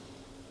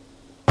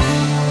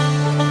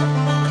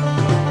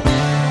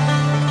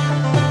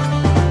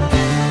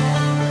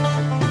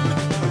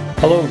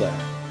Hello there,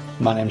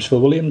 my name's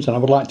Phil Williams and I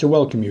would like to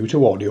welcome you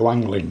to Audio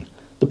Angling,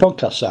 the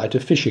podcast site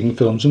of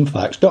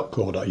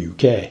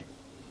fishingfilmsandfacts.co.uk.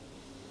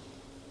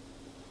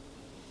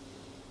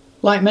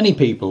 Like many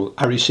people,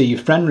 I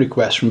receive friend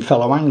requests from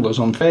fellow anglers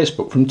on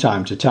Facebook from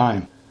time to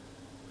time.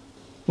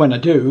 When I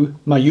do,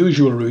 my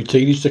usual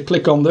routine is to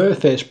click on their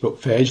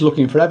Facebook page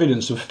looking for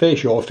evidence of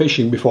fish or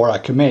fishing before I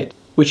commit,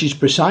 which is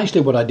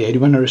precisely what I did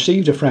when I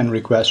received a friend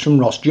request from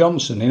Ross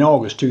Johnson in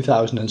August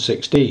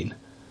 2016.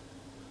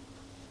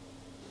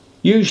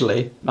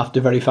 Usually, after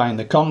verifying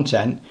the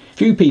content,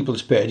 few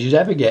people's pages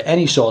ever get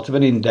any sort of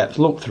an in-depth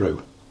look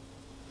through.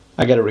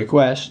 I get a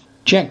request,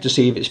 check to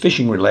see if it's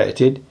fishing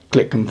related,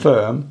 click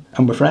confirm,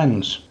 and we're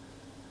friends.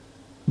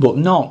 But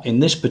not in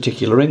this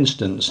particular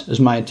instance, as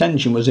my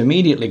attention was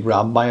immediately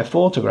grabbed by a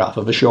photograph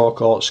of a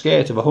shore-caught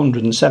skate of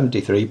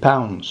 173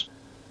 pounds.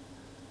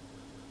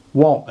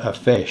 What a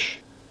fish!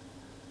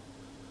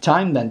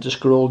 Time then to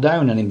scroll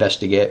down and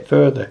investigate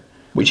further,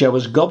 which I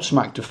was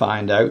gobsmacked to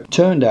find out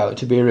turned out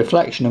to be a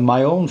reflection of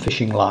my own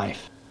fishing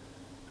life.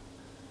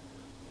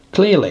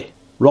 Clearly,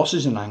 Ross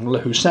is an angler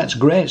who sets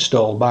great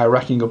stall by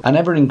racking up an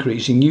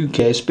ever-increasing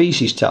UK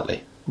species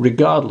tally,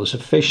 regardless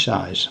of fish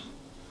size.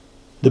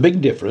 The big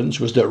difference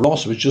was that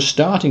Ross was just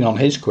starting on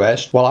his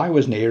quest while I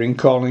was nearing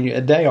calling it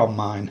a day on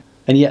mine,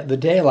 and yet the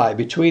daylight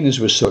between us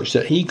was such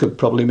that he could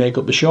probably make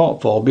up the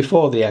shortfall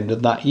before the end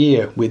of that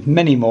year, with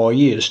many more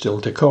years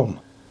still to come.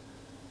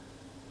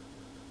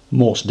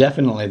 Most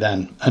definitely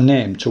then, a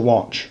name to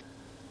watch.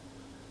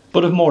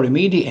 But of more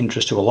immediate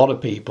interest to a lot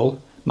of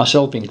people,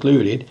 myself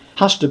included,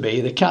 has to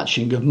be the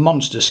catching of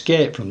monster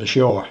skate from the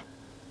shore.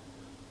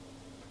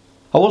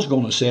 I was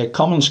going to say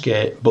common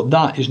skate, but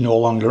that is no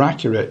longer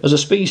accurate, as a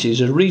species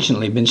has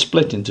recently been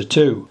split into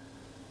two.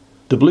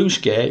 The blue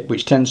skate,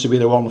 which tends to be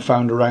the one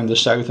found around the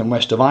south and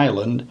west of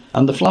Ireland,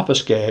 and the flapper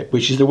skate,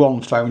 which is the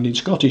one found in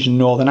Scottish and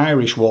Northern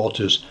Irish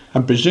waters,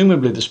 and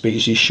presumably the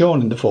species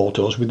shown in the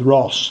photos with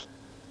Ross.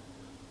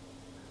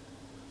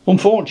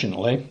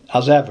 Unfortunately,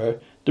 as ever,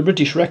 the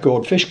British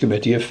Record Fish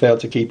Committee have failed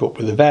to keep up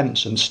with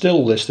events and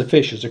still list the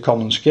fish as a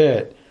common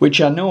skate,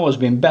 which I know has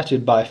been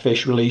bettered by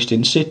fish released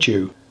in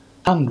situ,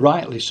 and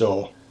rightly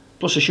so,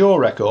 plus a shore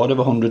record of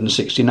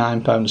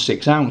 169 pounds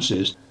 6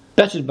 ounces,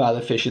 bettered by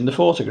the fish in the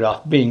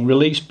photograph being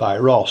released by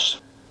Ross.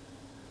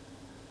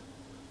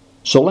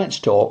 So let's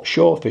talk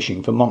shore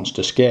fishing for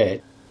monster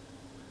skate.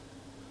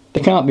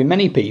 There can't be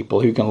many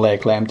people who can lay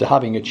claim to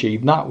having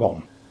achieved that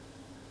one.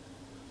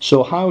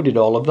 So how did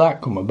all of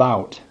that come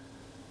about?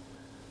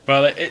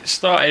 Well, it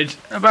started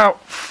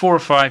about 4 or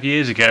 5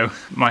 years ago.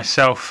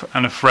 Myself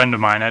and a friend of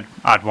mine, Ed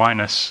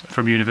Winus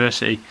from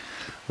university,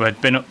 who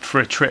had been up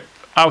for a trip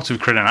out of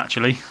Crinoline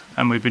actually,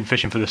 and we'd been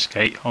fishing for the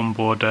skate on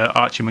board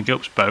Archie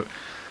McGilp's boat,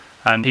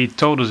 and he'd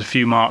told us a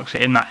few marks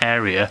in that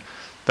area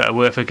that are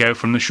worth a go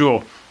from the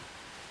shore.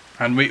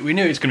 And we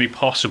knew it was going to be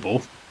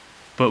possible,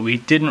 but we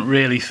didn't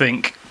really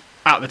think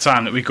at the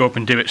time that we'd go up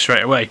and do it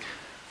straight away.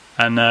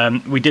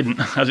 And we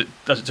didn't. As it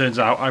turns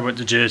out, I went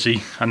to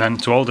Jersey and then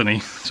to Alderney,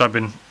 so I've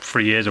been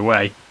 3 years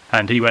away,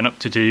 and he went up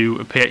to do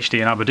a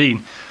PhD in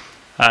Aberdeen.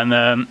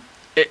 And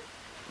it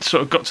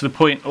sort of got to the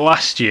point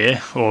last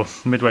year, or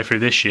midway through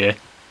this year,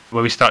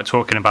 where we started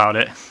talking about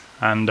it,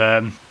 and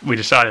we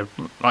decided,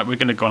 like, we're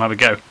going to go and have a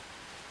go.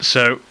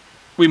 So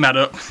we met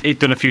up. He'd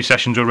done a few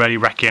sessions already,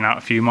 wrecking out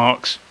a few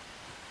marks.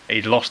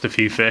 He'd lost a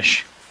few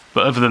fish,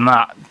 but other than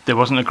that, there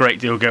wasn't a great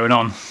deal going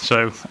on.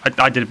 So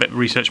I did a bit of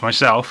research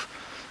myself.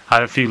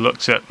 Had a few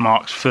looks at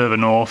marks further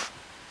north,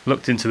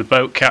 looked into the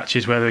boat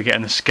catches where they were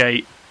getting the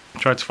skate,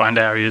 tried to find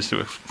areas that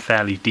were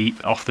fairly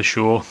deep off the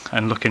shore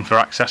and looking for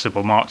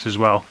accessible marks as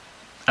well.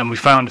 And we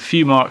found a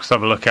few marks to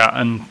have a look at,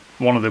 and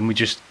one of them we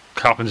just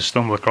happened to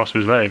stumble across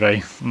was very,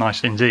 very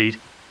nice indeed.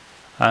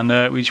 And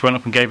we just went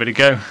up and gave it a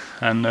go.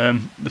 And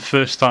the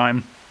first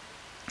time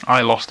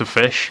I lost a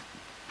fish,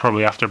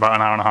 probably after about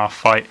an hour and a half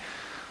fight,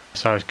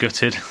 so I was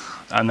gutted.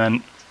 And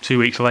then 2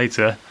 weeks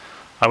later,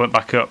 I went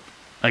back up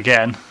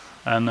again,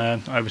 and I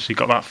obviously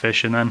got that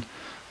fish, and then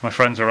my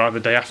friends arrived the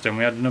day after and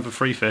we had another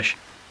 3 fish.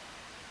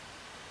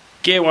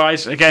 Gear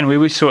wise, again, we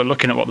were sort of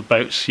looking at what the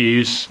boats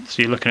use.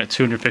 So you're looking at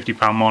 250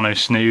 pound mono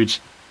snoods.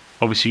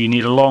 Obviously you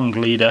need a long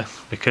leader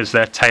because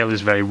their tail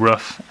is very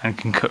rough and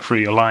can cut through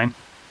your line.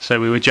 So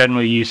we were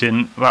generally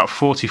using about a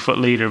 40-foot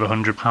leader of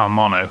 100 pound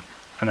mono,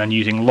 and then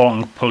using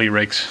long pulley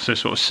rigs, so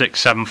sort of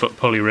 6-7 foot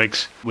pulley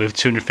rigs with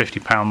 250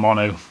 pound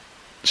mono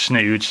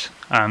snoods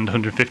and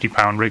 150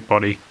 pound rig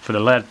body for the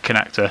lead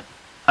connector.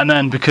 And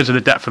then because of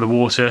the depth of the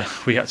water,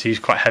 we had to use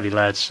quite heavy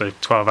leads, so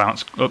 12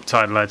 ounce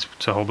uptide leads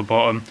to hold the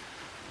bottom.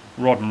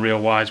 Rod and reel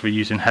wise, we're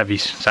using heavy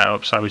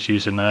setups. I was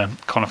using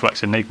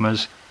Coniflex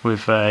Enigmas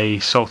with a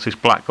Saltis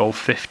Black Gold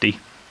 50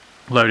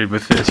 loaded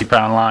with 30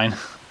 pound line,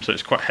 so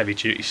it's quite heavy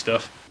duty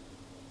stuff.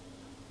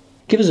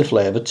 Give us a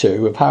flavour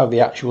too of how the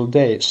actual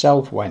day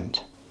itself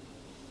went.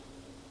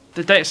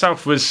 The day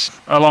itself was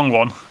a long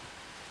one.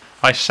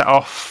 I set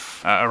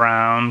off at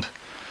around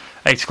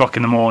 8 o'clock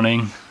in the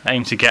morning,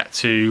 aimed to get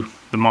to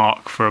the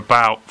mark for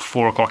about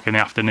 4 o'clock in the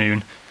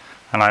afternoon,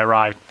 and I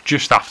arrived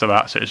just after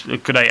that, so it's a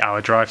good 8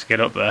 hour drive to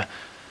get up there.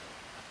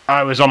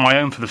 I was on my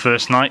own for the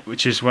first night,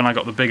 which is when I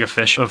got the bigger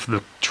fish of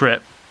the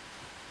trip.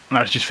 And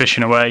I was just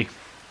fishing away,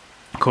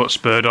 caught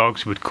spur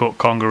dogs, we'd caught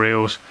conger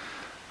eels,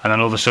 and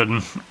then all of a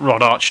sudden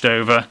rod arched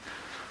over,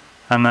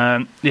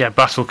 and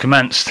battle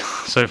commenced.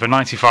 So for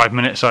 95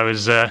 minutes I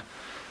was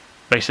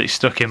basically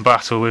stuck in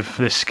battle with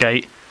this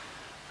skate.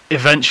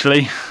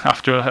 Eventually,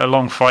 after a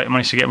long fight, I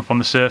managed to get him up on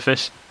the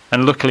surface,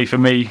 and luckily for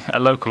me, a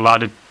local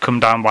lad had come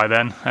down by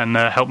then and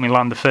helped me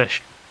land the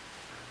fish.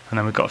 And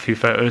then we got a few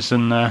photos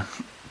and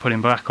put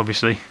him back,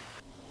 obviously.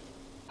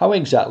 How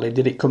exactly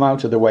did it come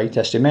out of the weight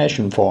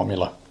estimation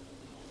formula?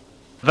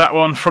 That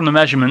one, from the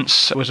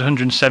measurements, was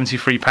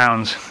 173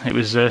 pounds. It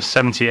was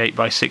 78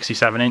 by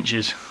 67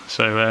 inches,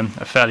 so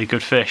a fairly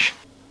good fish.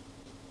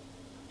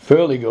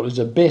 Fairly good is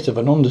a bit of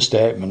an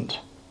understatement.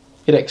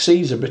 It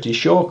exceeds a British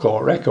shore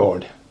caught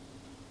record.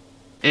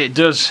 It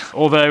does,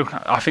 although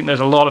I think there's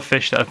a lot of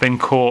fish that have been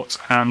caught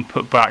and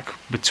put back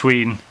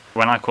between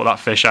when I caught that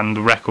fish and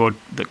the record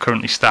that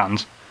currently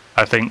stands.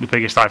 I think the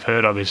biggest I've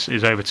heard of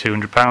is over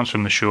 200 pounds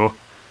from the shore.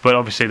 But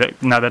obviously they're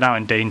now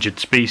endangered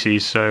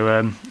species,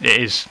 so it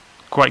is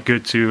quite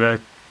good to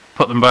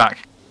put them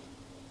back.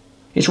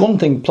 It's one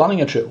thing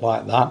planning a trip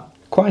like that,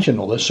 quite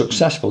another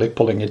successfully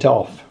pulling it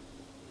off.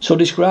 So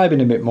describe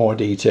in a bit more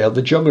detail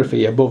the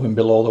geography above and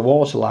below the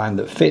waterline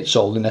that fits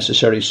all the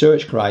necessary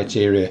search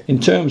criteria in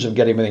terms of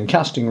getting within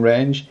casting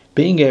range,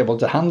 being able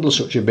to handle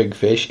such a big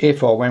fish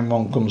if or when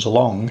one comes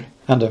along,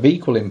 and of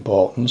equal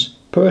importance,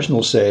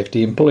 personal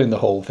safety in pulling the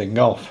whole thing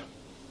off.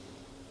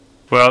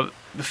 Well,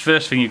 the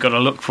first thing you've got to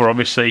look for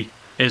obviously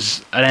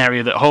is an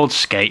area that holds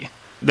skate.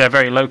 They're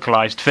very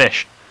localised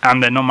fish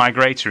and they're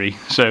non-migratory,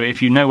 so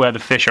if you know where the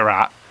fish are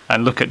at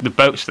and look at the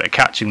boats that are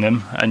catching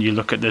them and you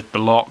look at the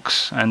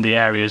locks and the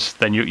areas,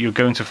 then you're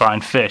going to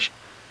find fish.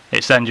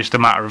 It's then just a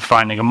matter of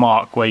finding a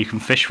mark where you can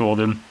fish for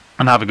them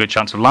and have a good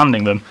chance of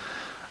landing them.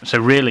 So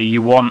really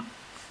you want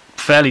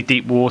fairly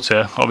deep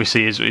water,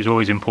 obviously is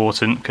always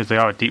important because they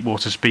are a deep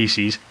water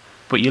species,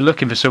 but you're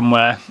looking for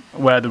somewhere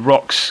where the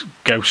rocks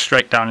go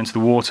straight down into the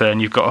water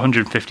and you've got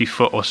 150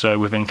 foot or so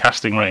within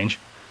casting range.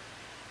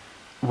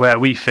 Where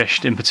we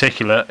fished in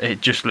particular, it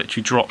just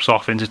literally drops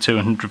off into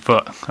 200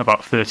 foot,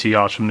 about 30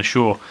 yards from the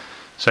shore.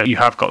 So you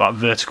have got that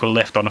vertical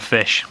lift on a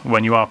fish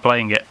when you are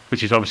playing it,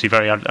 which is obviously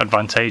very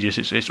advantageous.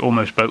 It's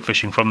almost boat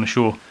fishing from the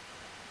shore.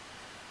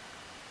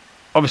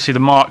 Obviously the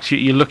marks,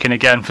 you're looking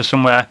again for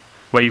somewhere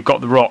where you've got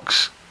the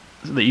rocks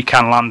that you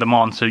can land them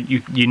on. So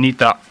you need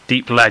that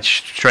deep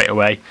ledge straight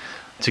away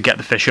to get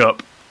the fish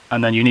up,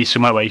 and then you need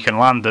somewhere where you can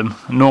land them.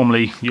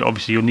 Normally,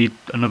 you'll need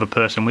another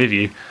person with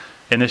you.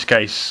 In this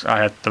case, I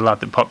had the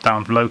lad that popped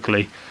down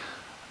locally,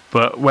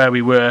 but where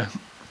we were,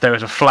 there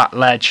was a flat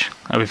ledge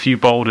with a few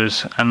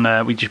boulders,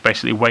 and we just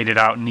basically waded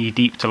out knee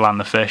deep to land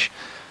the fish,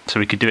 so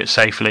we could do it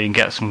safely and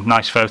get some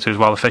nice photos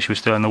while the fish was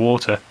still in the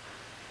water.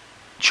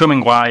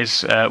 Chumming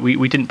wise,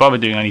 we didn't bother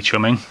doing any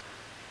chumming.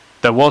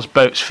 There was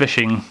boats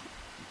fishing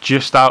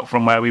just out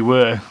from where we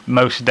were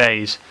most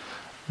days,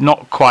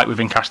 not quite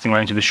within casting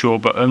range of the shore,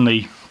 but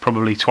only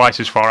probably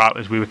twice as far out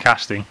as we were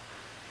casting,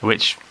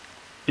 which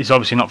is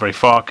obviously not very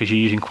far because you're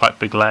using quite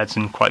big leads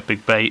and quite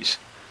big baits,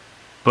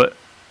 but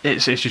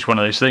it's just one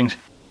of those things.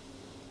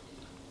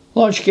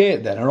 Large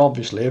skate then are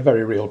obviously a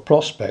very real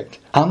prospect,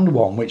 and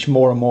one which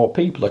more and more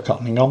people are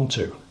cottoning on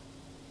to.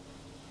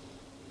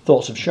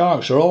 Thoughts of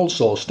sharks are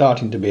also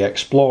starting to be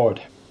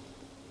explored.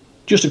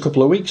 Just a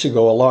couple of weeks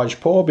ago a large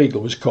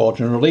porbeagle was caught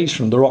and released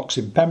from the rocks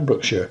in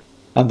Pembrokeshire,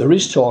 and there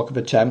is talk of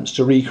attempts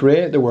to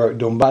recreate the work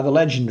done by the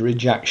legendary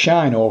Jack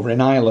Shine over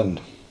in Ireland.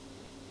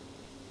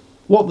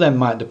 What then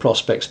might the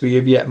prospects be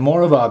of yet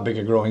more of our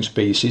bigger growing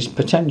species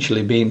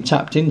potentially being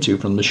tapped into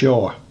from the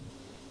shore?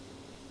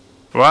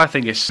 Well, I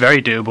think it's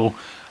very doable.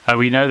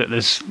 We know that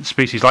there's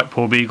species like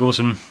porbeagles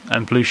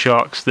and blue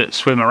sharks that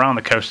swim around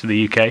the coast of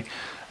the UK,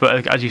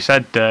 but as you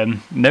said,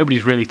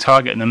 nobody's really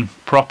targeting them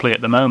properly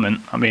at the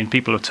moment. I mean,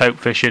 people are tope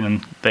fishing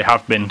and they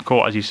have been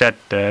caught, as you said.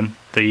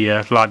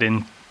 The lad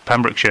in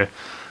Pembrokeshire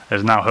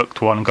has now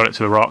hooked one and got it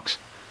to the rocks,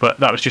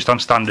 but that was just on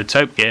standard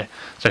tope gear,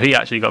 so he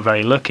actually got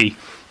very lucky.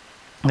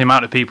 The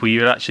amount of people you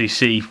would actually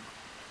see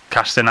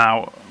casting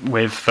out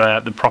with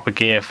the proper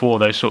gear for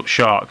those sort of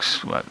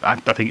sharks, I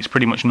think it's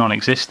pretty much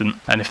non-existent,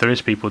 and if there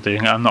is people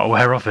doing it, I'm not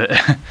aware of it.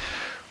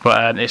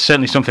 But it's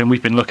certainly something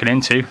we've been looking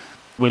into.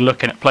 We're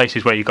looking at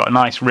places where you've got a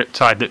nice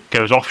riptide that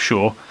goes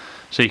offshore,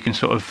 so you can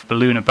sort of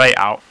balloon a bait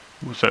out,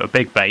 sort of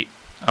big bait.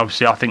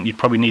 Obviously I think you'd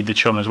probably need the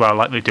chum as well,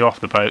 like they do off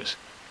the boats,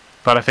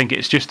 but I think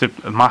it's just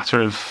a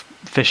matter of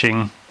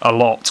fishing a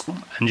lot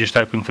and just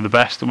hoping for the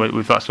best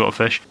with that sort of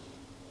fish.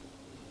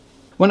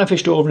 When I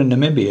fished over in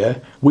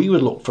Namibia, we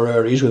would look for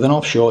areas with an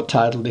offshore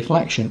tidal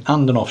deflection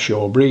and an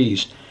offshore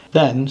breeze.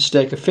 Then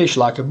stake a fish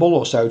like a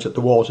bulloss out at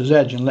the water's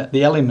edge and let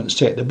the elements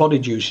take the body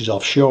juices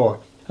offshore,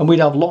 and we'd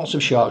have lots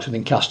of sharks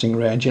within casting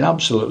range in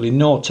absolutely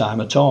no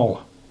time at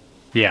all.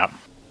 Yeah.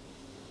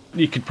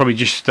 You could probably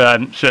just,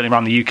 certainly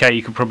around the UK,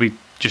 you could probably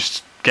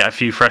just get a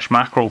few fresh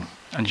mackerel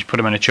and just put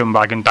them in a chum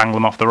bag and dangle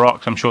them off the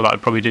rocks. I'm sure that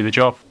would probably do the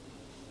job.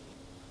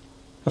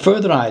 A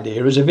further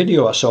idea is a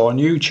video I saw on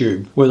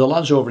YouTube where the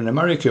lads over in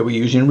America were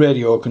using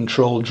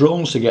radio-controlled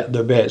drones to get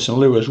their baits and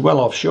lures well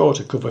offshore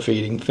to cover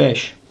feeding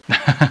fish.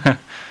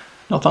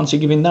 Not fancy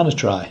giving that a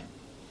try?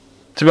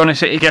 To be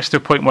honest, it gets to a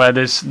point where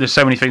there's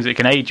so many things that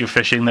can aid your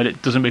fishing that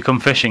it doesn't become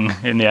fishing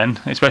in the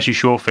end, especially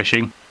shore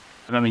fishing.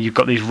 I mean, you've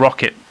got these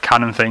rocket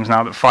cannon things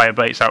now that fire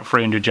baits out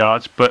 300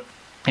 yards, but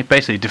it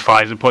basically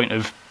defies the point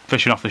of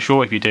fishing off the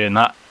shore if you're doing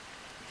that.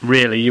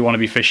 Really, you want to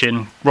be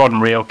fishing rod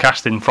and reel,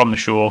 casting from the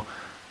shore.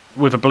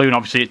 With a balloon,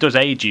 obviously, it does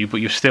aid you,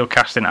 but you're still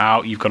casting it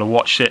out. You've got to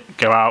watch it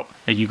go out,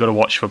 and you've got to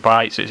watch for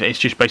bites. It's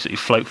just basically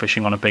float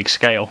fishing on a big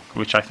scale,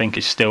 which I think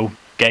is still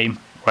game.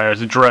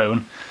 Whereas a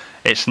drone,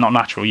 it's not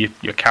natural.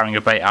 You're carrying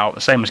a bait out,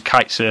 the same as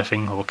kite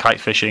surfing or kite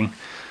fishing.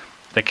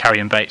 They're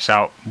carrying baits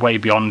out way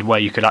beyond where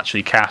you could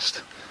actually cast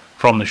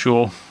from the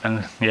shore.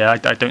 And yeah,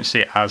 I don't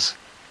see it as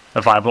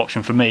a viable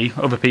option for me.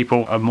 Other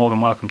people are more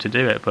than welcome to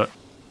do it, but.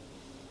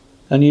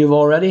 And you've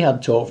already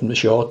had taught from the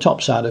shore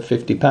topside of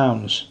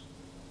 £50.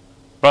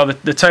 Well, the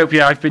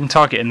Topia, I've been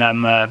targeting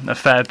them a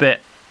fair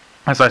bit.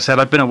 As I said,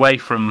 I've been away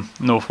from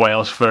North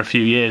Wales for a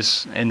few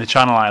years in the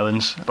Channel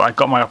Islands, but I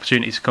got my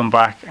opportunity to come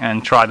back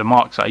and try the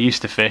marks that I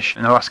used to fish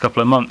in the last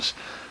couple of months.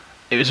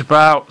 It was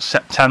about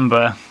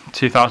September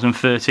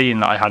 2013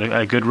 that I had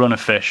a good run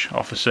of fish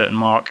off a certain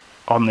mark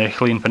on the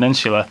Helene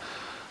Peninsula,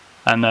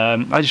 and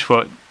I just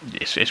thought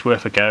it's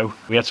worth a go.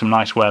 We had some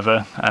nice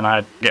weather, and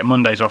I'd get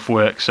Mondays off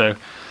work, so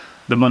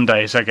the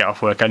Mondays I get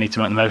off work I need to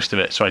make the most of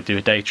it, so I'd do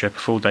a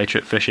full day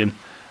trip fishing,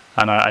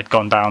 and I'd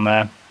gone down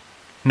there,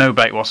 no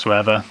bait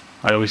whatsoever.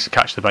 I always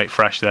catch the bait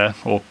fresh there,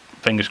 or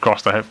fingers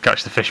crossed I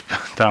catch the fish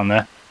down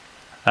there.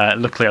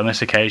 Luckily on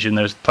this occasion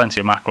there was plenty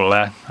of mackerel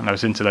there, and I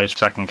was into those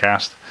second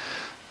cast,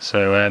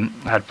 so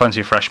I had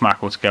plenty of fresh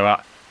mackerel to go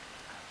at.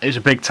 It was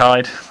a big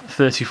tide,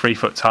 33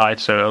 foot tide,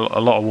 so a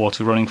lot of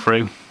water running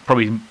through,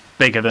 probably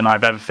bigger than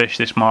I've ever fished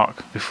this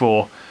mark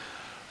before,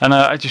 and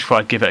I just thought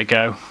I'd give it a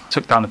go.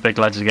 Took down the big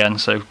leads again,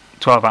 so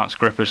 12 ounce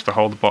grippers to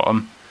hold the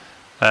bottom,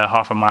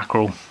 half a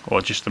mackerel,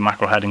 or just the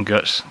mackerel head and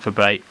guts for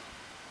bait,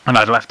 and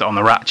I'd left it on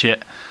the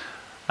ratchet,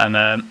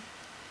 and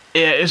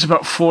it was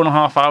about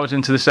 4.5 hours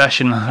into the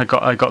session I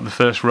got the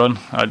first run,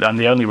 and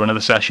the only run of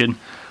the session,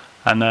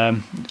 and I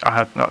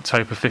had that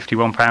tope of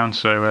 £51,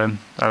 so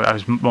I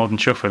was more than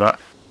chuffed with that.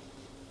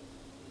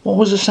 What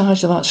was the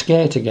size of that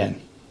skate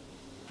again?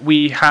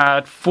 We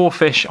had 4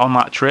 fish on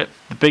that trip.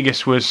 The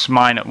biggest was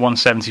mine at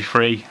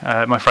 173.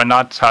 My friend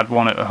Ad's had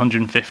one at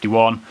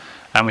 151,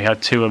 and we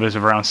had 2 others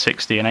of around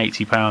 60 and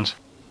 80 pounds.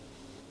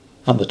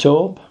 And the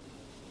taupe?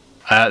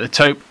 The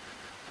taupe,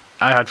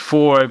 I had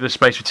 4 over the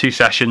space of 2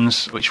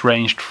 sessions, which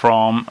ranged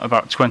from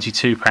about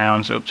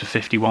 £22 up to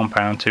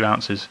 £51, 2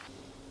 ounces.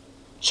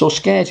 So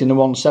skate in the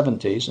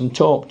 170s and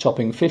taupe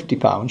topping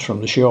 £50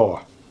 from the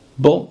shore.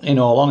 But, in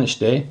all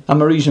honesty, and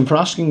my reason for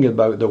asking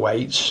about the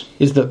weights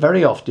is that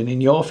very often in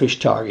your fish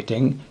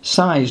targeting,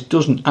 size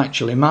doesn't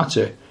actually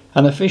matter,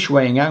 and a fish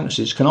weighing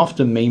ounces can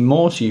often mean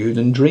more to you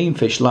than dream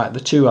fish like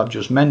the 2 I've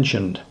just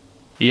mentioned.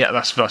 Yeah,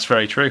 that's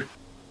very true.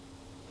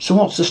 So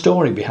what's the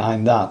story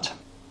behind that?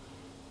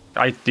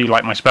 I do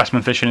like my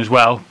specimen fishing as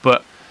well,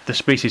 but the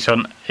species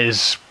hunt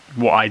is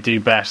what I do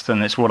best,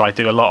 and it's what I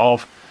do a lot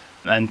of.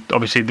 And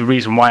obviously the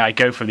reason why I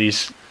go for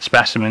these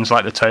specimens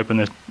like the taupe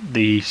and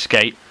the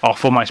skate are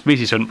for my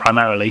species hunt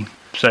primarily.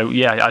 So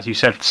yeah, as you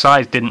said,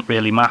 size didn't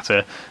really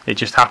matter. It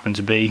just happened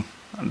to be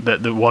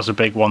that there was a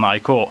big one that I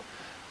caught.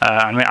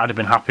 I mean, I'd have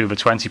been happy with a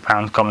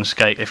 £20 common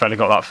skate. If I'd have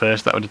got that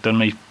first, that would have done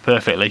me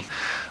perfectly.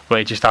 But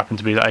it just happened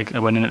to be that I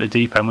went in at the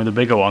deep end with the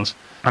bigger ones.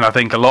 And I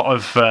think a lot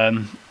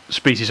of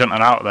species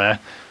hunting out there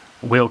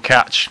will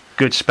catch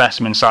good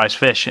specimen size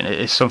fish, and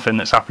it's something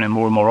that's happening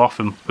more and more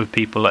often with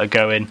people that are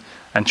going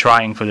and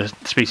trying for the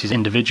species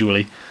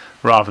individually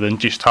rather than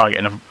just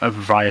targeting a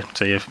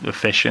variety of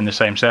fish in the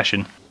same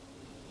session.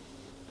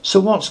 So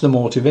what's the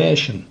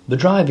motivation, the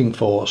driving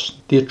force,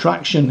 the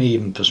attraction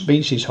even for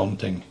species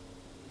hunting?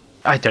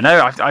 I don't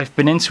know, I've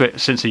been into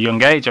it since a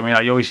young age. I mean,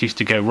 I always used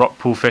to go rock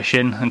pool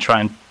fishing and try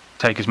and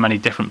take as many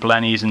different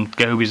blennies and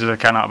gobies as I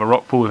can out of a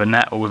rock pool with a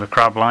net or with a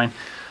crab line.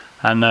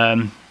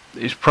 And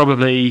it's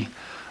probably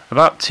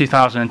about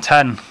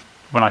 2010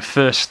 when I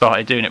first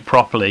started doing it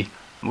properly,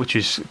 which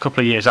was a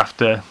couple of years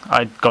after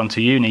I'd gone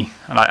to uni,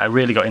 and I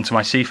really got into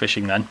my sea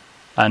fishing then.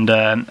 And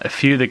a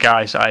few of the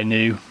guys that I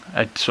knew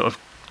had sort of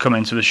come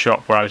into the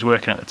shop where I was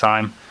working at the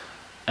time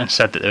and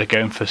said that they were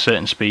going for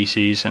certain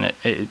species, and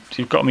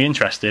it got me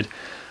interested.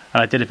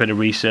 And I did a bit of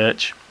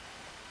research,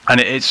 and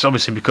it's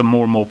obviously become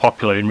more and more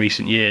popular in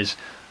recent years.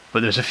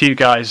 But there's a few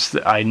guys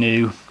that I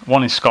knew,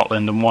 one in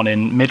Scotland and one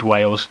in mid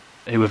Wales,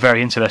 who were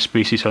very into their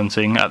species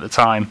hunting at the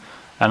time.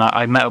 And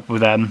I met up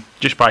with them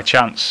just by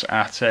chance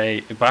at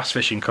a bass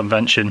fishing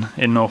convention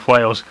in North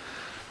Wales,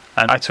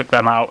 and I took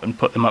them out and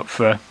put them up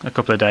for a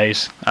couple of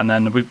days, and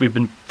then we've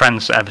been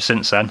friends ever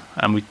since then,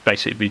 and we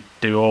basically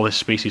do all this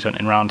species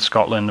hunting around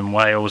Scotland and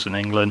Wales and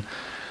England,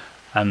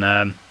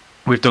 and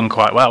we've done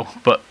quite well.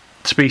 But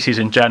species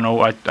in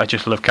general, I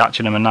just love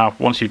catching them, and now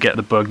once you get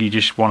the bug you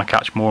just want to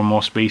catch more and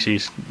more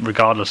species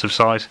regardless of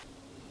size.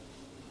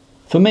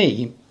 For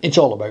me, it's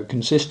all about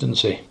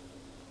consistency.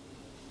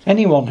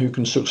 Anyone who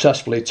can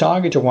successfully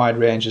target a wide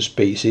range of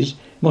species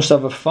must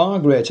have a far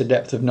greater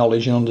depth of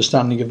knowledge and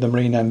understanding of the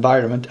marine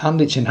environment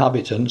and its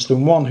inhabitants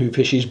than one who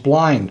fishes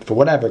blind for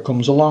whatever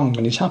comes along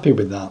and is happy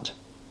with that.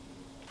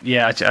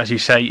 Yeah, as you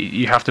say,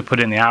 you have to put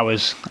in the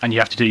hours and you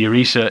have to do your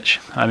research.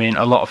 I mean,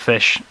 a lot of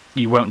fish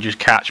you won't just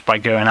catch by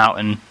going out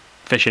and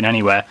fishing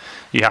anywhere.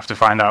 You have to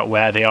find out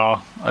where they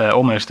are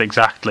almost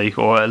exactly,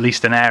 or at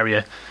least an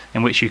area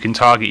in which you can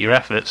target your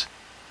efforts.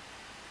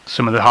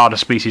 Some of the harder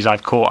species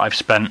I've caught, I've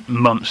spent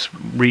months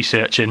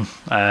researching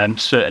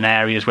certain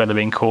areas where they're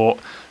being caught,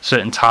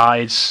 certain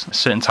tides,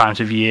 certain times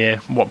of year,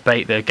 what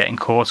bait they're getting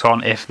caught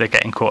on, if they're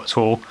getting caught at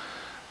all.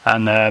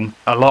 And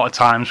a lot of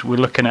times we're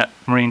looking at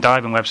marine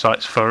diving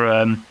websites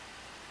for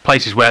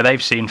places where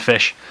they've seen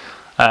fish,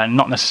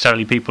 not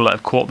necessarily people that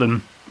have caught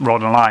them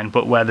rod and line,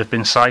 but where they've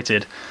been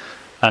sighted.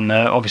 And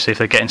obviously if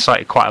they're getting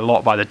sighted quite a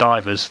lot by the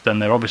divers, then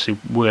they're obviously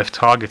worth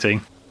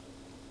targeting.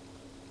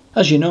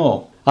 As you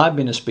know, I've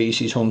been a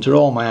species hunter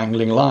all my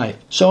angling life,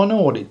 so I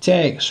know what it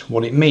takes,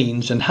 what it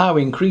means, and how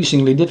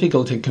increasingly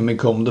difficult it can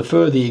become the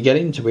further you get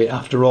into it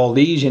after all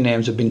the easy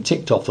names have been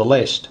ticked off the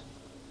list.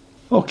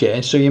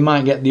 Okay, so you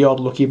might get the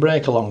odd lucky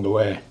break along the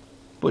way,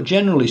 but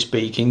generally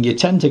speaking you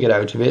tend to get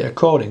out of it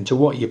according to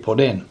what you put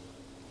in.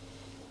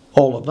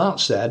 All of that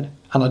said,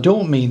 and I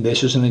don't mean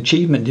this as an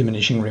achievement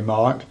diminishing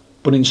remark,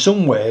 but in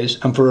some ways,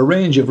 and for a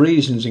range of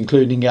reasons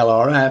including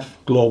LRF,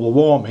 global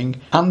warming,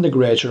 and a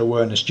greater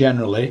awareness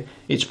generally,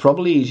 it's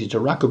probably easier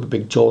to rack up a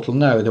big total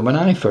now than when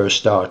I first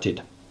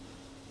started.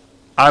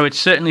 I would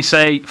certainly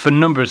say for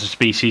numbers of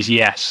species,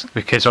 yes,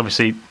 because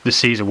obviously the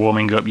seas are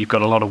warming up. You've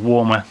got a lot of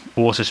warmer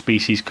water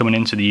species coming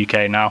into the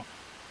UK now.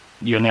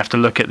 You only have to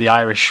look at the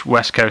Irish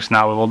west coast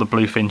now with all the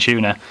bluefin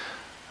tuna.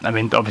 I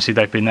mean, obviously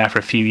they've been there for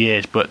a few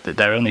years, but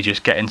they're only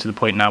just getting to the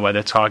point now where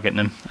they're targeting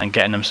them and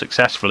getting them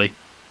successfully.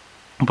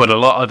 But a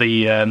lot of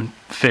the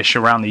fish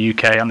around the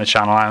UK and the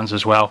Channel Islands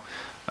as well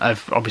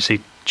have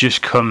obviously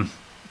just come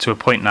to a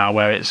point now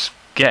where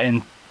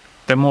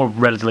they're more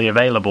readily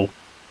available.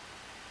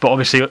 But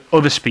obviously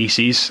other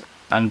species,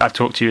 and I've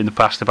talked to you in the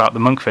past about the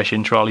monkfish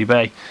in Trawley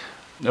Bay,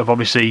 have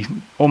obviously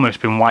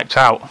almost been wiped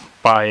out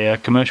by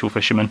commercial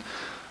fishermen.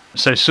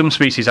 So some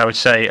species I would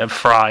say have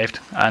thrived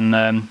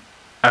and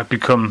have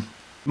become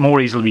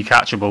more easily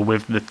catchable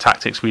with the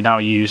tactics we now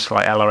use,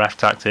 like LRF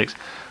tactics,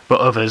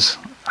 but others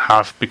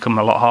have become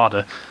a lot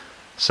harder.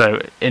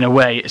 So in a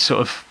way it's sort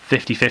of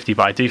 50-50,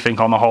 but I do think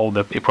on the whole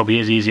that it probably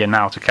is easier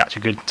now to catch a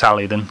good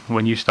tally than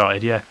when you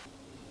started, yeah.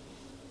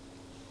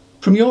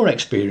 From your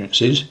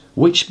experiences,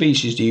 which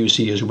species do you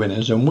see as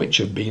winners and which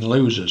have been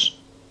losers?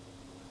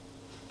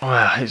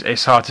 Well,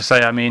 it's hard to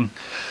say. I mean,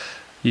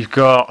 you've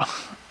got,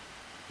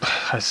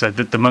 I said,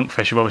 the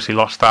monkfish have obviously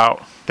lost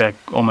out. They're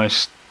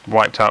almost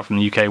wiped out from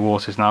the UK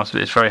waters now, so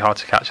it's very hard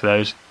to catch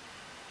those.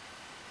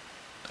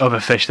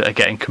 Other fish that are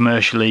getting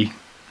commercially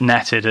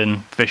netted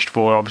and fished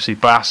for, obviously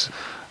bass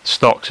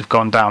stocks have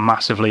gone down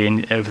massively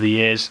over the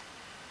years.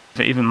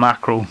 Even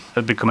mackerel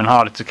are becoming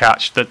harder to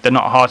catch. They're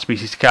not a hard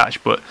species to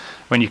catch, but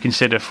when you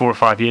consider 4 or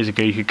 5 years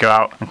ago you could go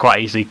out and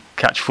quite easily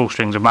catch full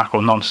strings of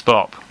mackerel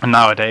non-stop, and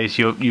nowadays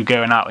you're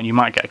going out and you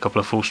might get a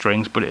couple of full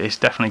strings, but it's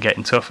definitely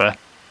getting tougher.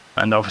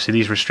 And obviously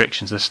these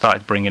restrictions they've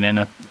started bringing in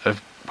are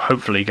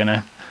hopefully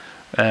going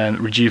to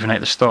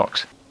rejuvenate the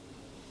stocks.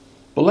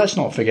 But let's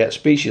not forget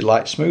species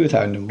like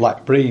smoothhound and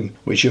black bream,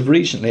 which have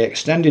recently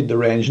extended the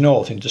range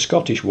north into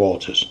Scottish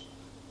waters.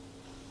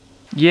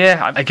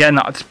 Yeah, again,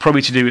 that's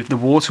probably to do with the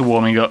water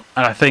warming up,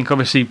 and I think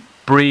obviously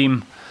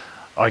bream,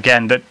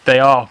 again, that they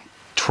are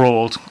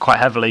trawled quite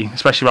heavily,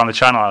 especially around the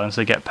Channel Islands.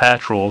 They get pair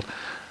trawled,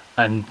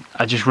 and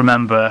I just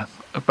remember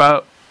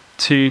about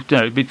 3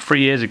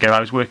 years ago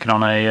I was working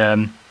on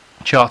a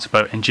charter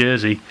boat in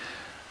Jersey,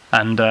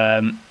 and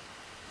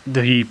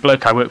the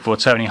bloke I worked for,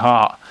 Tony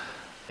Hart,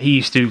 he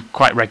used to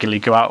quite regularly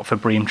go out for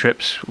bream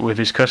trips with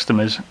his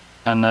customers,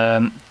 and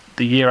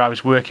the year I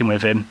was working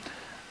with him,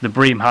 the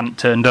bream hadn't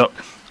turned up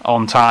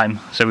on time,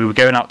 so we were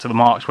going out to the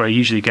marks where he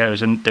usually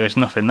goes and there was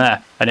nothing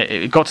there, and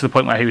it got to the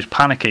point where he was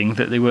panicking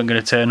that they weren't going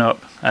to turn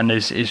up and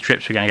his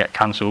trips were going to get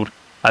cancelled.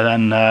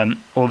 And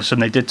then all of a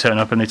sudden they did turn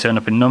up, and they turned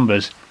up in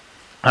numbers.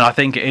 And I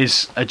think it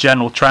is a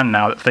general trend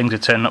now that things are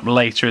turning up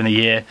later in the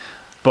year,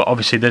 but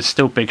obviously there's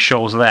still big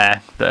shoals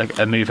there that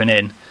are moving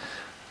in,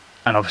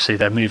 and obviously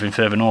they're moving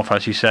further north,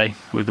 as you say,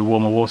 with the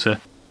warmer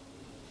water.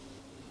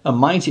 And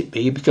might it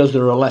be because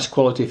there are less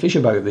quality fish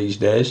about these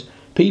days,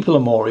 people are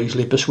more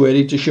easily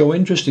persuaded to show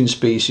interest in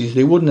species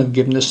they wouldn't have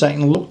given a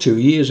second look 2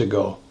 years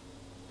ago?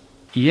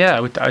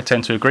 Yeah, I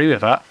tend to agree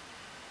with that.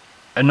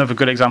 Another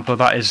good example of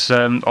that is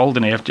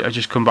Alderney. I've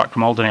just come back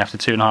from Alderney after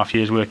 2.5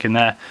 years working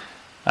there,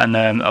 and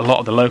a lot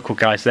of the local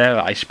guys there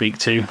that I speak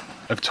to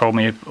have told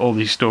me all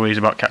these stories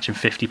about catching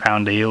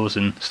 50-pound eels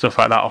and stuff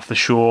like that off the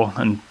shore,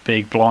 and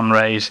big blonde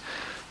rays.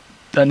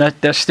 And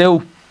they're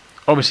still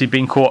obviously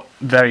being caught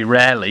very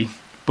rarely,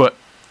 but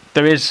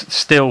there is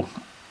still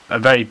a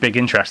very big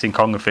interest in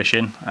conger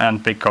fishing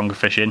and big conger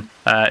fishing,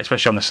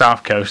 especially on the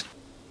south coast.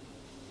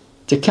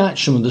 To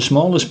catch some of the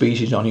smaller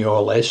species on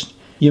your list,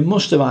 you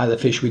must have either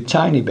fished with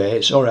tiny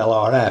baits or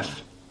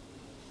LRF.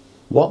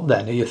 What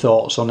then are your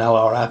thoughts on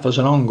LRF as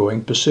an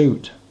ongoing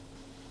pursuit?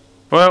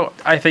 Well,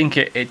 I think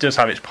it does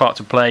have its part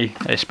to play,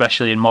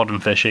 especially in modern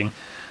fishing.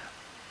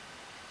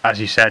 As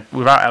you said,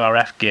 without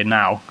LRF gear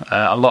now,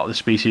 a lot of the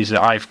species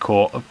that I've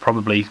caught are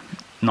probably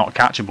not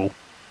catchable.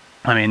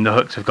 I mean, the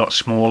hooks have got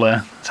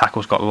smaller, the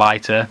tackle's got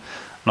lighter,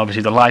 and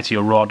obviously the lighter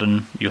your rod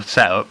and your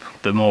setup,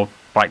 the more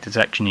bite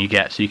detection you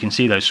get, so you can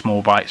see those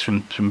small bites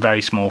from some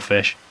very small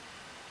fish.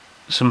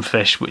 Some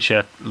fish which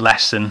are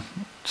less than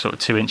sort of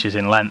 2 inches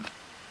in length,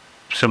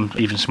 some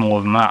even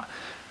smaller than that,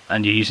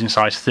 and you're using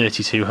size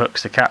 32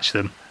 hooks to catch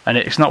them. And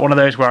it's not one of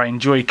those where I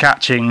enjoy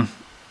catching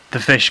the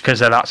fish because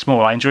they're that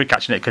small. I enjoy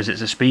catching it because it's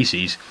a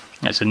species.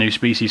 It's a new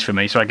species for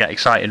me, so I get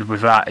excited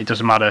with that. It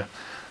doesn't matter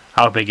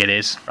how big it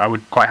is. I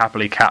would quite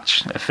happily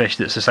catch a fish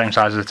that's the same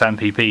size as a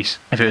 10p piece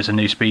if it was a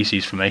new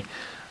species for me.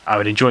 I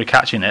would enjoy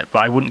catching it, but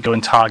I wouldn't go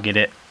and target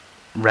it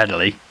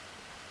readily.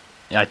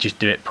 I'd just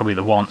do it probably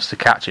the once to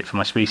catch it for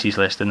my species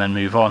list and then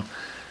move on.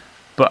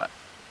 But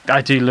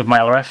I do love my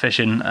LRF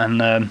fishing,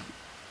 and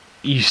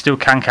you still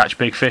can catch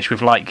big fish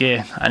with light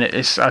gear, and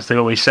it's, as they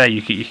always say,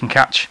 you can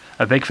catch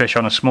a big fish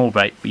on a small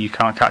bait, but you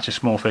can't catch a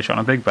small fish on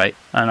a big bait,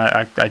 and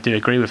I do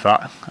agree with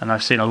that, and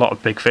I've seen a lot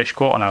of big fish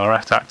caught on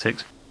LRF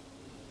tactics.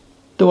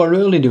 Though I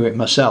rarely do it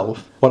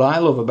myself, what I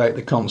love about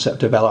the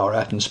concept of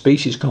LRF and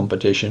species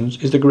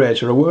competitions is the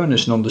greater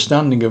awareness and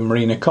understanding of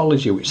marine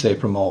ecology which they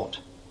promote.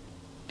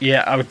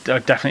 Yeah,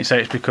 I'd definitely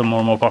say it's become more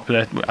and more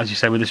popular, as you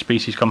say, with the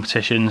species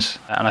competitions,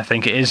 and I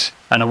think it is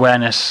an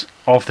awareness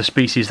of the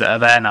species that are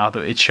there now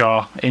that it's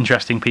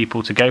interesting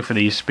people to go for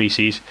these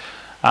species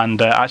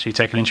and actually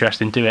take an interest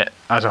in do it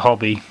as a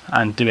hobby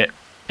and do it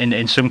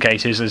in some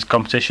cases as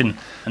competition.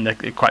 And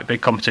they're quite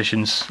big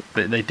competitions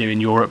that they do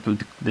in Europe,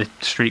 the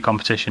street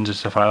competitions and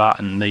stuff like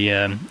that, and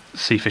the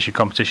sea fishing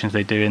competitions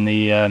they do in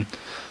the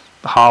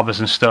harbours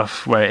and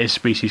stuff, where it is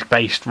species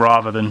based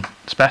rather than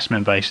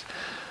specimen based.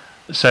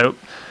 So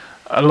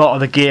a lot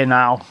of the gear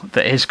now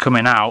that is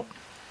coming out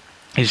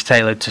is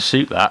tailored to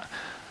suit that,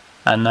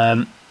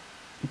 and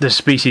the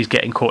species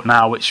getting caught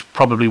now which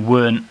probably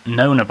weren't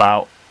known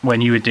about when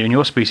you were doing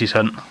your species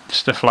hunt,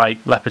 stuff like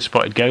leopard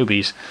spotted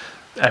gobies,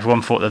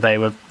 everyone thought that they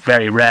were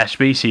very rare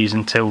species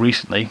until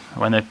recently,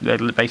 when they're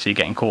basically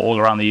getting caught all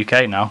around the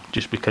UK now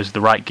just because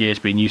the right gear is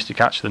being used to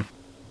catch them.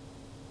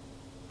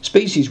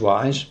 Species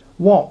wise,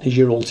 what is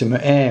your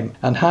ultimate aim,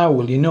 and how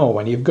will you know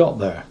when you've got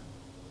there?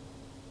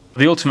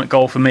 The ultimate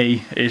goal for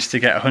me is to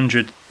get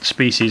 100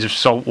 species of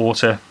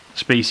saltwater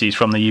species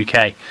from the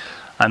UK,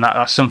 and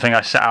that's something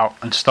I set out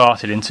and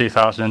started in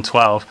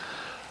 2012,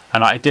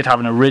 and I did have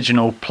an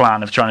original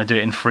plan of trying to do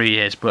it in 3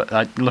 years, but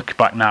I look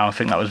back now and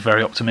think that was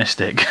very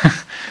optimistic,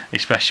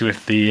 especially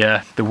with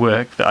the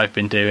work that I've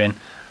been doing.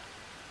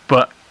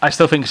 But I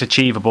still think it's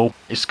achievable.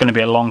 It's going to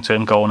be a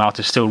long-term goal now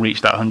to still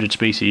reach that 100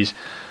 species.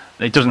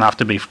 It doesn't have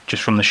to be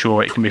just from the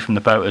shore, it can be from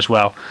the boat as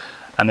well.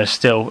 And there's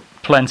still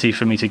plenty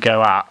for me to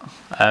go at,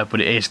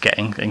 but it is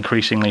getting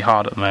increasingly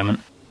hard at the moment.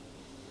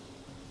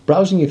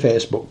 Browsing your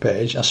Facebook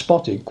page, I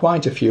spotted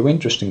quite a few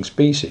interesting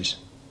species.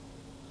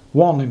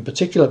 One in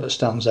particular that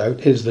stands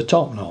out is the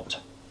topknot.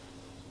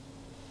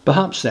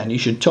 Perhaps then you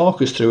should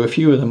talk us through a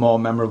few of the more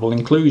memorable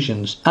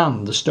inclusions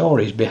and the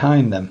stories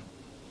behind them.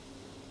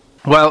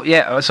 Well,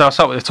 yeah, so I'll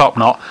start with the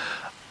topknot.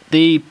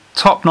 The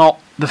topknot,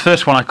 the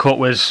first one I caught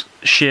was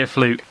sheer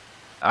fluke.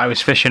 I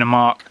was fishing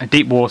a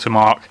deep water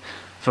mark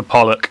for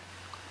pollock,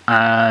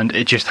 and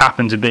it just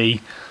happened to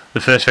be the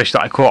first fish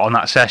that I caught on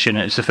that session.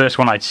 It's the first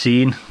one I'd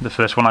seen, the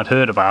first one I'd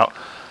heard about,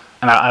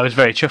 and I was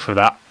very chuffed with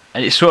that.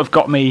 And it sort of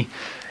got me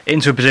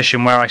into a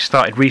position where I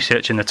started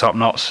researching the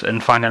topknots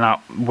and finding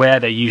out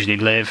where they usually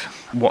live,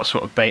 what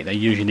sort of bait they're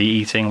usually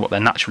eating, what they're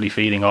naturally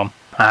feeding on,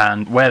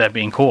 and where they're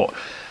being caught.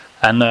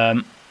 And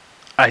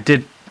I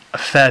did a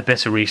fair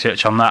bit of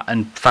research on that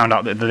and found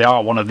out that they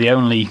are one of the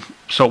only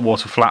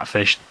saltwater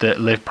flatfish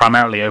that live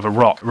primarily over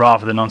rock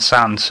rather than on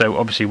sand. So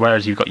obviously,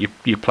 whereas you've got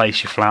your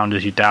plaice, your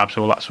flounders, your dabs,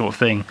 all that sort of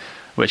thing,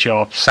 which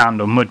are sand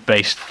or mud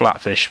based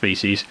flatfish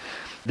species,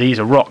 these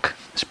are rock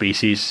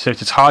species. So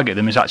to target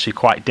them is actually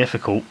quite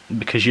difficult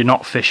because you're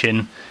not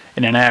fishing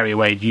in an area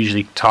where you'd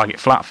usually target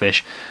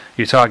flatfish.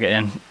 You're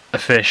targeting a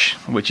fish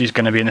which is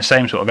going to be in the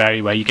same sort of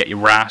area where you get your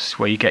wrasse,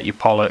 where you get your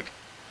pollock,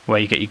 where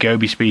you get your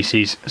goby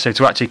species. So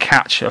to actually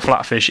catch a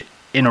flatfish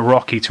in a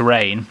rocky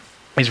terrain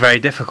is very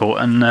difficult,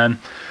 and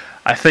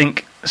I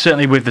think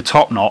certainly with the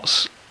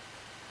topknots,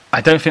 I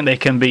don't think they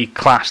can be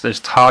classed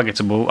as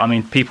targetable. I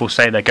mean, people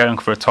say they're going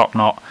for a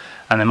topknot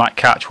and they might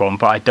catch one,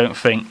 but I don't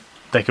think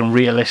they can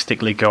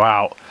realistically go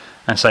out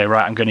and say,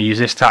 right, I'm going to use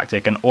this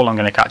tactic and all I'm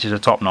going to catch is a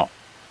topknot.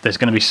 There's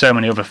going to be so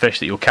many other fish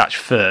that you'll catch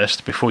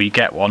first before you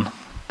get one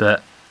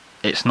that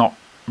it's not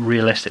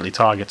realistically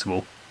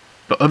targetable.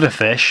 But other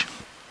fish,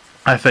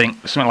 I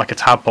think something like a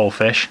tadpole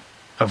fish,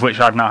 of which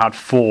I've now had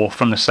 4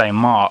 from the same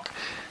mark,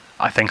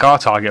 I think are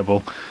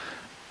targetable.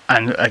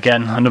 And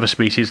again, another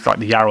species like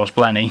the Yaros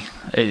blenny,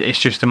 it's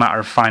just a matter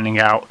of finding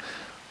out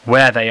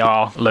where they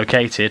are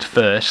located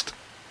first,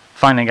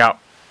 finding out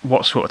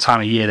what sort of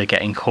time of year they're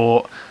getting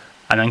caught,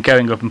 and then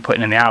going up and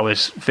putting in the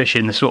hours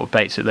fishing the sort of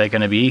baits that they're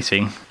going to be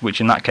eating,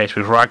 which in that case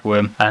was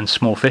ragworm and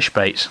small fish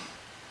baits.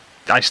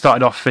 I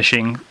started off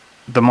fishing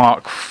the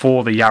mark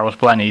for the Yarrow's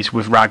Blennies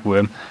with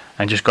ragworm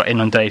and just got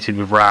inundated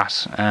with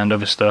wrasse and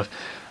other stuff.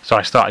 So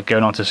I started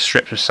going on to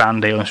strips of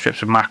sand eel and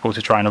strips of mackerel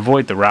to try and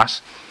avoid the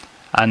wrasse.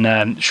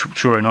 And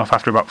sure enough,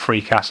 after about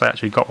 3 casts, I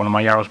actually got one of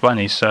my Yarrow's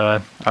Blennies.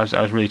 So I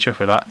was really chuffed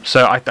with that.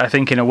 So I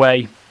think in a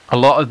way, a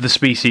lot of the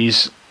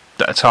species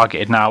that are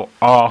targeted now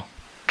are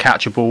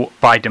catchable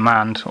by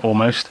demand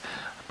almost,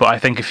 but I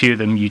think a few of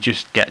them you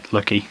just get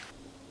lucky.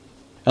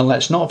 And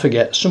let's not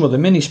forget some of the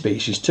mini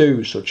species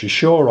too, such as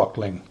shore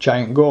rockling,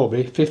 giant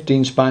goby,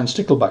 15-spine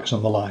sticklebacks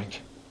and the like.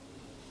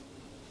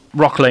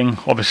 Rockling,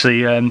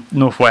 obviously,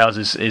 North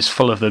Wales is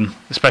full of them,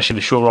 especially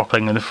the shore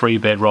rockling and the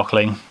freebird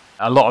rockling.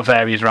 A lot of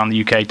areas around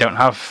the UK don't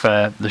have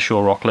the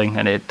shore rockling,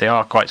 and they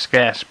are quite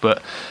scarce,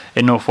 but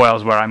in North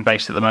Wales, where I'm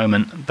based at the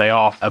moment, they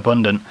are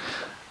abundant,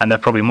 and they're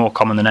probably more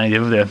common than any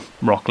other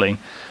rockling.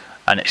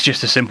 And it's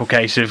just a simple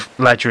case of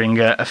ledgering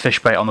a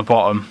fish bait on the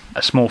bottom,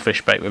 a small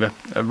fish bait with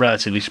a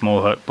relatively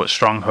small hook but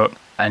strong hook,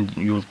 and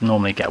you'll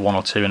normally get 1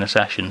 or 2 in a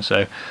session,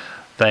 so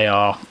they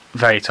are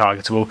very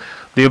targetable.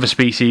 The other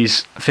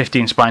species,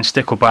 15-spine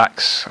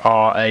sticklebacks,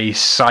 are a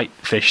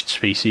sight-fished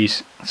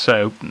species,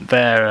 so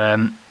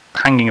they're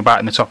hanging about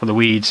in the top of the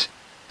weeds,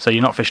 so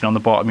you're not fishing on the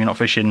bottom, you're not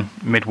fishing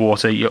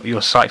mid-water,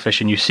 you're sight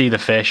fishing, you see the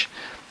fish,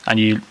 and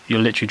you're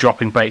literally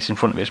dropping baits in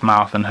front of its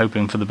mouth and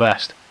hoping for the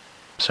best.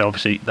 So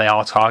obviously they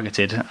are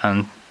targeted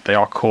and they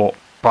are caught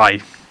by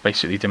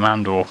basically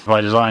demand or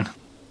by design.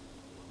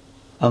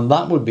 And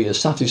that would be as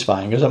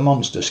satisfying as a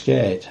monster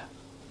skate.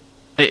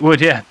 It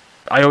would, yeah.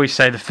 I always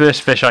say the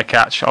first fish I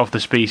catch of the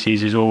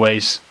species is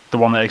always the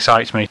one that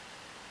excites me.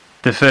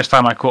 The first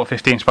time I caught a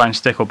 15-spine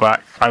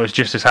stickleback, I was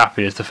just as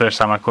happy as the first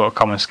time I caught a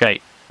common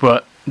skate.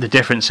 But the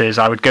difference is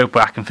I would go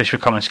back and fish for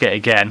common skate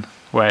again,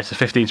 whereas the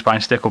 15-spine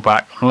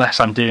stickleback, unless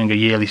I'm doing a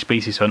yearly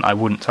species hunt, I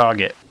wouldn't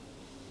target.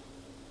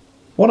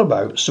 What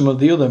about some of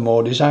the other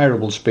more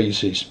desirable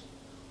species?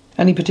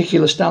 Any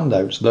particular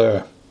standouts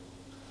there?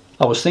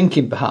 I was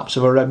thinking perhaps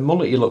of a red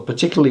mullet you look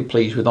particularly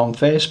pleased with on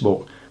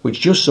Facebook,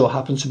 which just so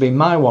happens to be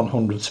my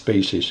 100th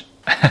species.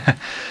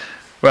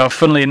 Well,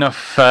 funnily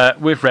enough,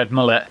 with red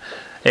mullet,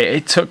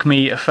 it took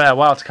me a fair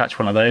while to catch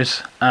one of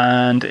those,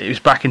 and it was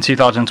back in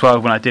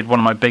 2012 when I did one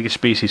of my biggest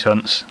species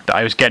hunts that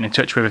I was getting in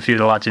touch with a few of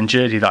the lads in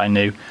Jersey that I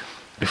knew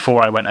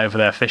before I went over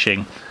there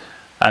fishing.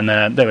 And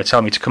they were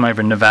telling me to come over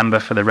in November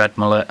for the red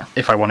mullet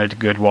if I wanted a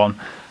good one.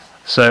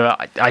 So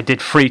I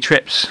did 3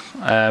 trips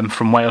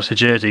from Wales to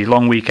Jersey,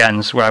 long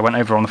weekends, where I went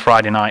over on the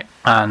Friday night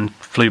and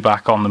flew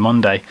back on the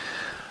Monday.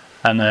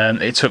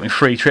 And it took me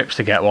 3 trips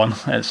to get one.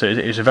 So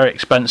it was a very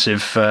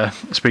expensive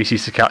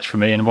species to catch for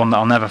me, and one that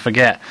I'll never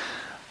forget.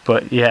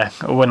 But yeah,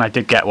 when I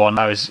did get one,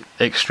 I was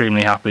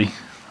extremely happy,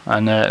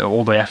 and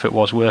all the effort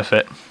was worth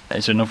it.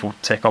 It's another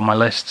tick on my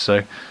list,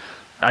 so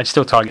I'd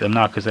still target them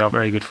now because they are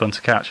very good fun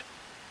to catch.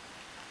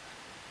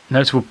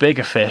 Notable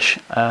bigger fish,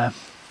 I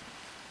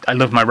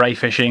love my ray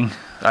fishing.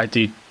 I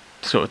do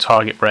sort of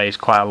target rays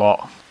quite a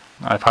lot.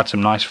 I've had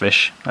some nice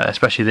fish,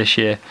 especially this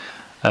year.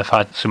 I've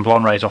had some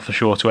blonde rays off the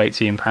shore to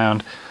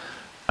 £18.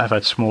 I've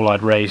had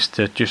small-eyed rays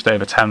to just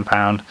over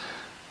 £10.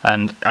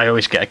 And I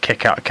always get a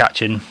kick out of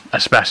catching a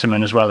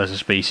specimen as well as a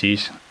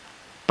species.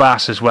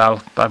 Bass as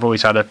well. I've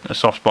always had a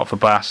soft spot for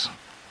bass.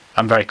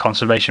 I'm very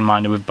conservation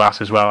minded with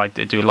bass as well. I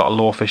do a lot of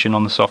lure fishing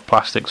on the soft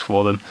plastics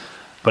for them,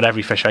 but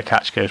every fish I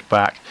catch goes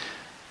back.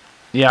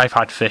 Yeah, I've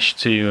had fish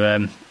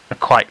to a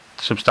quite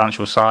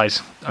substantial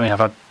size. I mean, I've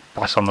had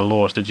bass on the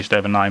lures to just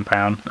over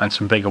 £9 and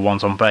some bigger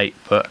ones on bait,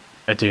 but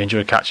I do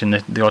enjoy catching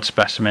the odd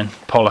specimen.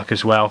 Pollock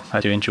as well. I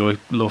do enjoy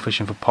lure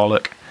fishing for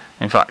pollock.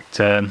 In fact,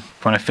 when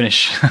I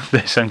finish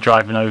this, I'm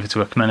driving over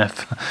to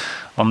Akmyneth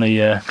on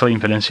the Clean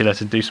Peninsula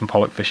to do some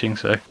pollock fishing.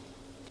 So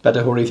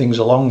better hurry things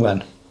along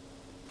then.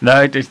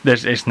 No,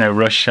 it's no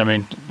rush. I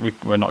mean,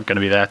 we're not going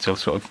to be there till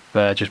sort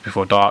of just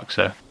before dark.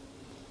 So.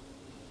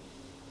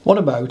 What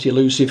about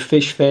elusive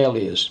fish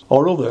failures,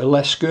 or other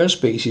less scarce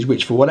species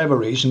which for whatever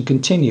reason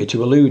continue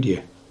to elude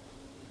you?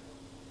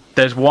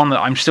 There's one that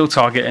I'm still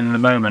targeting at the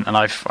moment, and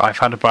I've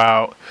had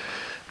about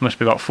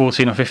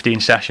 14 or 15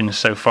 sessions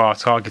so far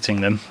targeting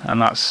them, and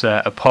that's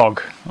a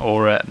pog,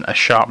 or a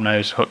sharp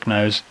nose, hook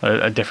nose,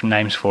 different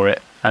names for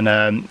it. And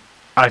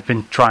I've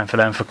been trying for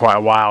them for quite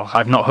a while.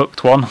 I've not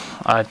hooked one.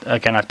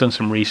 I've done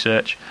some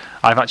research.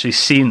 I've actually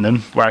seen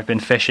them where I've been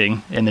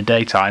fishing in the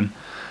daytime,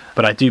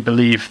 but I do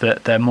believe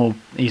that they're more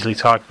easily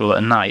targetable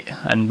at night,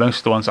 and most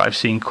of the ones that I've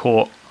seen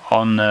caught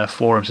on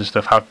forums and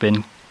stuff have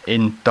been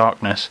in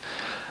darkness.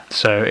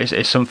 So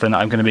it's something that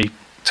I'm going to be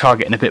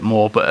targeting a bit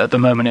more, but at the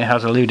moment it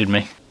has eluded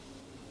me.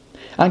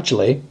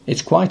 Actually,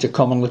 it's quite a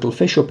common little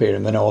fish up here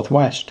in the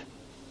northwest.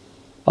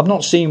 I've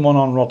not seen one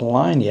on rod and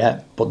line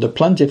yet, but they're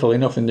plentiful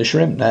enough in the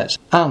shrimp nets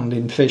and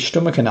in fish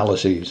stomach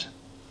analyses.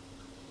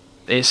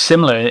 It's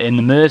similar in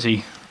the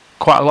Mersey.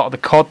 Quite a lot of the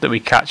cod that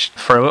we catch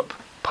throw up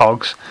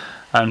pogs,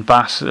 and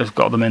bass have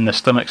got them in their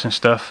stomachs and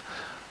stuff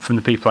from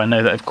the people I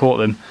know that have caught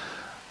them.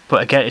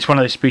 But again, it's one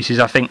of those species,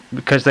 I think,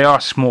 because they are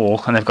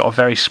small and they've got a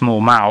very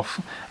small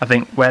mouth, I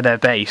think where they're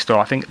based, or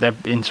I think they're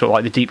in sort of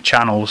like the deep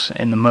channels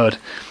in the mud,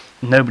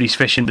 nobody's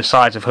fishing the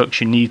size of hooks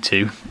you need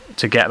to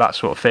get that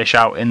sort of fish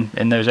out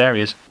in those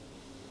areas.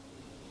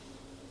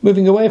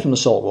 Moving away from the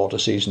saltwater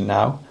season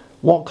now,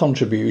 what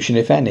contribution,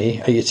 if any,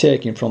 are you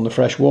taking from the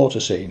freshwater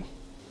scene?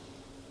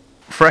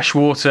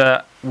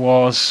 Freshwater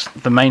was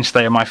the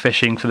mainstay of my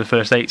fishing for the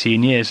first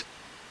 18 years.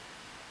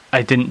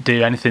 I didn't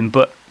do anything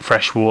but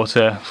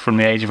freshwater from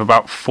the age of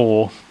about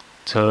 4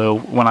 till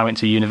when I went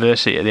to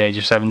university at the age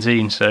of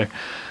 17. So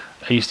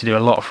I used to do a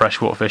lot of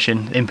freshwater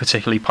fishing, in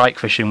particularly pike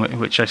fishing,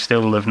 which I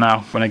still love now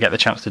when I get the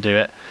chance to do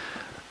it.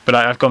 But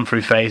I've gone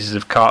through phases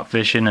of carp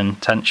fishing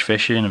and tench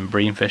fishing and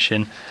bream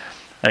fishing.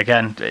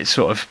 Again, it's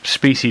sort of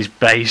species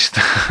based.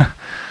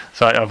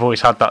 So I've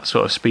always had that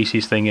sort of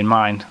species thing in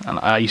mind, and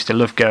I used to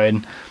love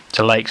going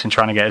to lakes and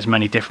trying to get as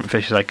many different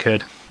fish as I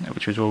could,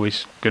 which was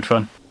always good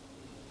fun.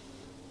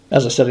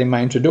 As I said in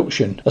my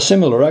introduction, a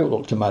similar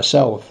outlook to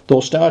myself,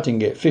 though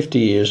starting it 50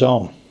 years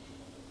on.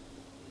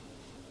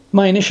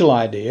 My initial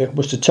idea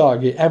was to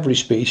target every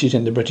species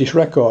in the British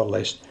record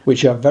list,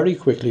 which I very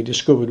quickly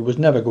discovered was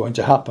never going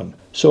to happen,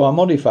 so I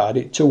modified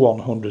it to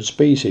 100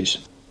 species.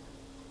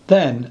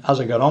 Then,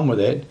 as I got on with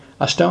it,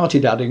 I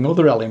started adding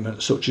other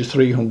elements such as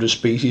 300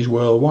 species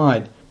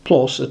worldwide,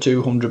 plus a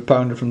 200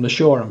 pounder from the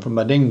shore and from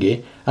my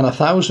dinghy, and a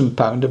 1,000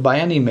 pounder by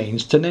any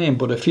means, to name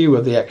but a few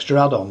of the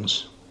extra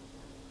add-ons.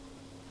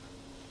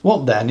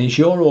 What then is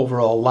your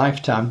overall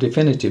lifetime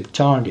definitive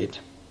target?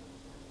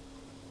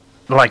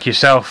 Like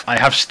yourself, I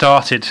have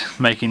started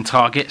making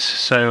targets.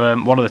 So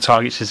one of the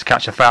targets is to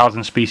catch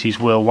 1,000 species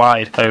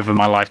worldwide over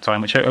my lifetime,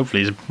 which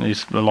hopefully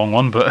is a long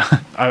one, but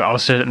I'll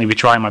certainly be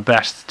trying my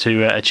best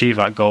to achieve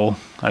that goal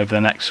over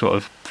the next sort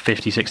of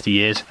 50, 60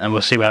 years, and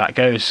we'll see where that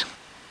goes.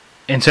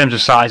 In terms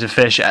of size of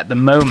fish, at the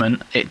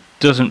moment, it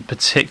doesn't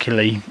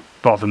particularly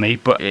bother me,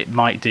 but it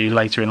might do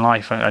later in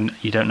life, and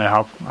you don't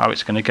know how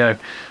it's going to go.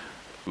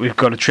 We've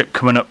got a trip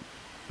coming up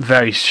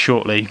very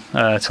shortly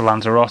to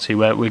Lanzarote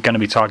where we're going to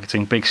be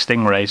targeting big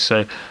stingrays,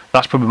 so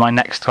that's probably my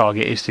next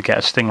target, is to get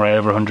a stingray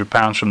over 100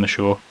 pounds from the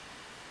shore.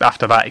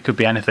 After that it could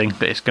be anything,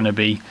 but it's going to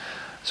be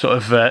sort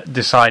of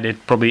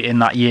decided probably in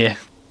that year.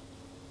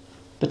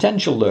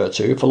 Potential there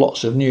too for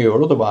lots of new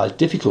or otherwise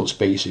difficult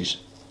species.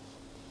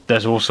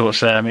 There's all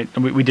sorts.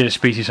 We did a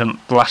species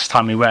hunt the last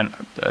time we went.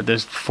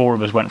 There's 4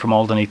 of us went from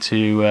Alderney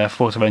to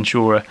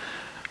Fuerteventura,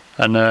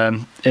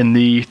 and in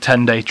the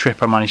 10-day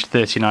trip I managed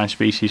 39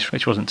 species,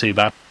 which wasn't too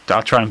bad.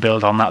 I'll try and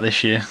build on that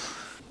this year.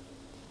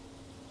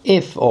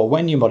 If or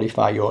when you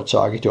modify your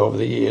target over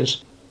the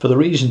years, for the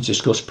reasons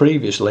discussed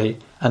previously,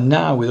 and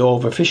now with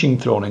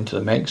overfishing thrown into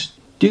the mix,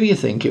 do you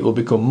think it will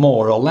become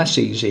more or less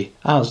easy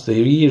as the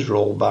years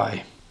roll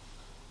by?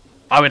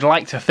 I would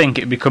like to think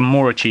it would become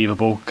more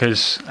achievable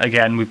because,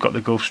 again, we've got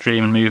the Gulf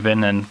Stream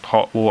moving and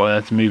hot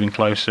water moving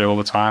closer all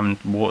the time,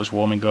 and water's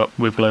warming up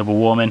with global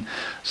warming.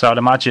 So I'd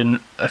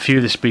imagine a few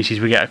of the species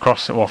we get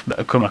across, or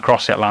that come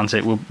across the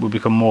Atlantic, will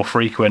become more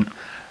frequent.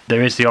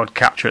 There is the odd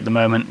capture at the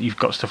moment. You've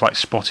got stuff like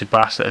spotted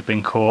bass that have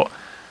been caught.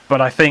 But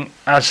I think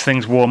as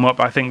things warm up,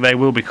 I think they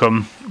will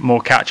become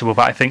more catchable.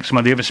 But I think some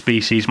of the other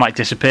species might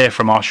disappear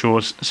from our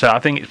shores. So I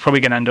think it's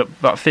probably going to end up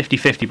about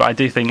 50-50. But I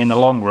do think in the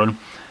long run,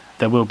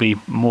 there will be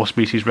more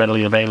species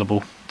readily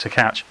available to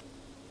catch.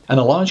 And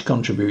a large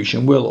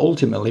contribution will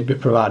ultimately be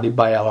provided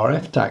by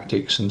LRF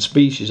tactics and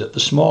species at the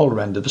smaller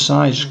end of the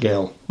size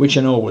scale, which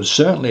I know would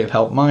certainly have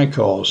helped my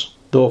cause,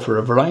 though for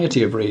a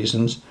variety of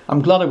reasons,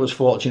 I'm glad I was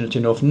fortunate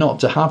enough not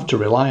to have to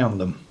rely on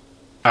them.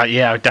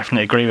 Yeah, I would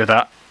definitely agree with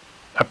that.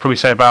 I'd probably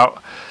say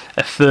about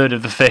a third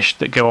of the fish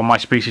that go on my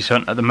species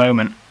hunt at the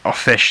moment are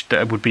fish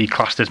that would be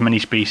classed as mini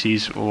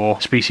species,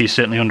 or species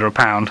certainly under a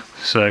pound.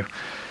 So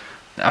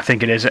I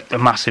think it is a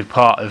massive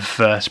part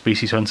of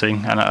species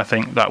hunting, and I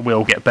think that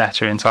will get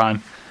better in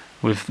time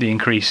with the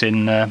increase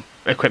in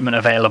equipment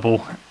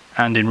available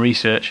and in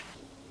research.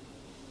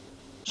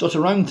 So to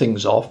round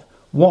things off,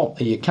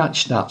 what are your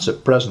catch stats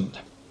at present?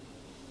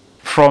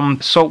 From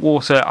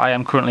saltwater, I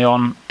am currently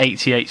on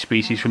 88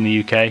 species from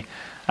the UK,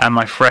 and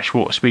my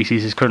freshwater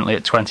species is currently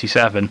at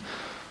 27,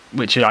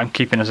 which I'm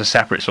keeping as a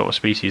separate sort of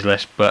species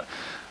list. But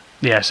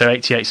yeah, so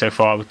 88 so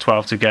far with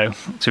 12 to go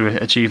to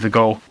achieve the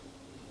goal.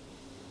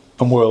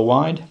 And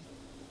worldwide?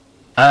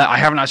 I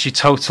haven't actually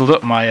totaled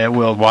up my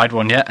worldwide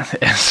one yet,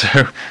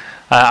 so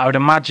I would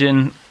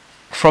imagine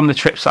from the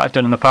trips that I've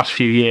done in the past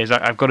few years,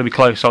 I've got to be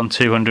close on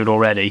 200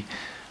 already.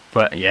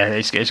 But yeah,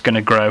 it's going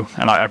to grow,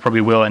 and I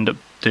probably will end up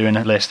doing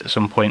a list at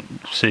some point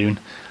soon,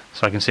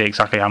 so I can see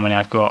exactly how many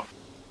I've got.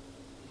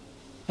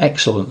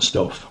 Excellent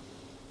stuff.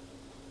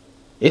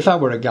 If I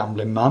were a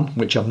gambling man,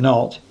 which I'm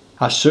not,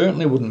 I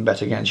certainly wouldn't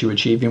bet against you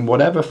achieving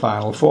whatever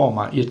final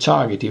format your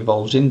target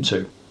evolves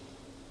into.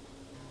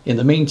 In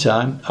the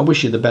meantime, I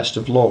wish you the best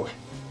of luck,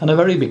 and a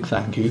very big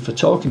thank you for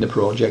talking the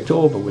project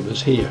over with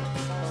us here.